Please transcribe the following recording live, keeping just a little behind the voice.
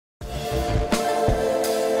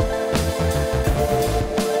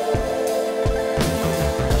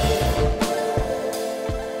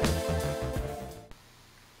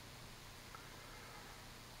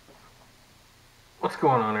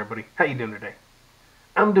How you doing today?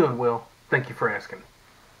 I'm doing well. Thank you for asking.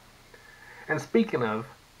 And speaking of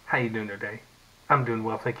how you doing today, I'm doing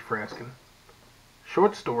well. Thank you for asking.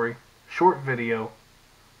 Short story, short video.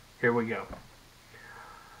 Here we go.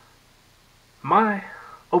 My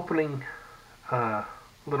opening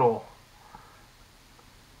little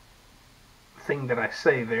thing that I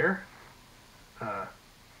say there.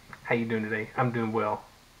 How you doing today? I'm doing well.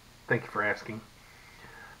 Thank you for asking.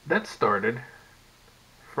 That started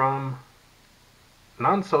from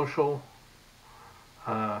non-social,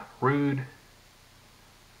 rude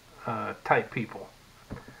type people.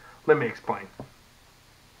 Let me explain.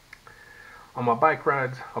 On my bike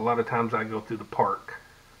rides, a lot of times I go through the park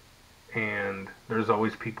and there's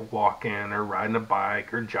always people walking or riding a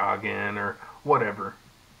bike or jogging or whatever,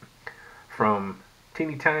 from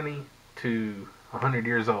teeny tiny to 100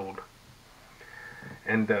 years old.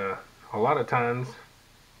 And a lot of times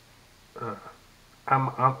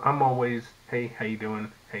I'm always, hey, how you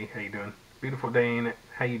doing? Hey, how you doing? Beautiful day, ain't it?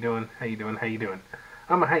 How you doing? How you doing? How you doing?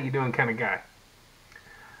 I'm a how you doing kind of guy.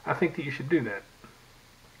 I think that you should do that.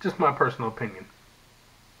 Just my personal opinion.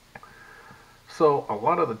 So a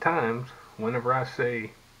lot of the times, whenever I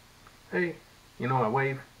say, hey, I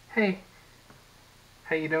wave, hey,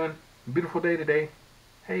 how you doing? Beautiful day today.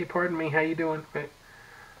 Hey, pardon me, how you doing?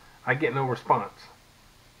 I get no response.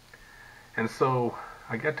 And so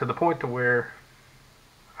I got to the point to where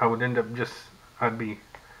I would end up I'd be,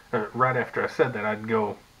 right after I said that, I'd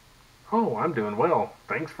go, oh, I'm doing well.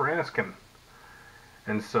 Thanks for asking.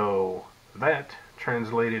 And so that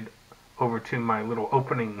translated over to my little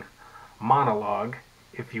opening monologue,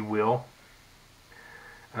 if you will,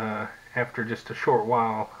 after just a short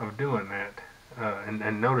while of doing that,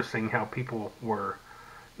 and noticing how people were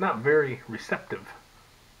not very receptive,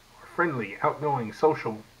 or friendly, outgoing,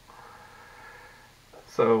 social.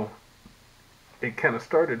 So it kind of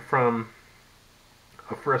started from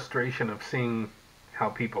a frustration of seeing how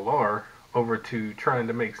people are over to trying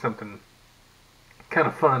to make something kind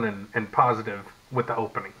of fun and positive with the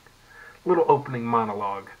opening. Little opening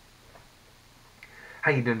monologue. How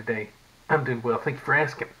you doing today? I'm doing well. Thank you for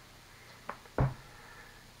asking.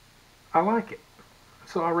 I like it.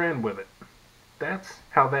 So I ran with it. That's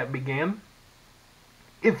how that began.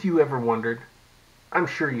 If you ever wondered, I'm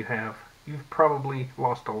sure you have. You've probably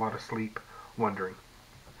lost a lot of sleep wondering.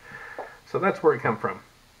 So that's where it come from.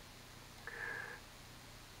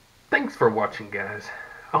 Thanks for watching, guys.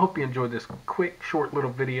 I hope you enjoyed this quick, short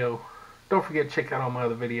little video. Don't forget to check out all my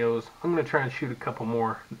other videos. I'm going to try and shoot a couple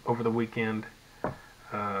more over the weekend.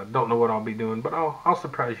 Don't know what I'll be doing, but I'll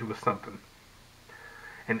surprise you with something.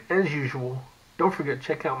 And as usual, don't forget to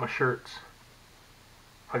check out my shirts.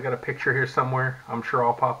 I got a picture here somewhere. I'm sure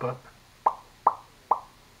I'll pop up.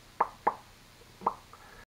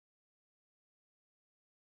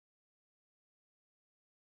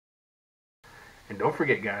 And don't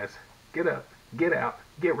forget, guys, get up, get out,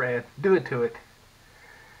 get rad, do it to it.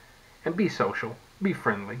 And be social, be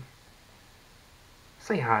friendly.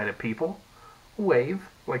 Say hi to people. Wave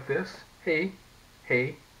like this. Hey,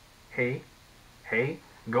 hey, hey, hey.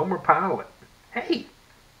 Gomer Pilot. Hey!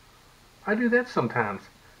 I do that sometimes.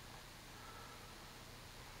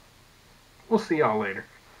 We'll see y'all later.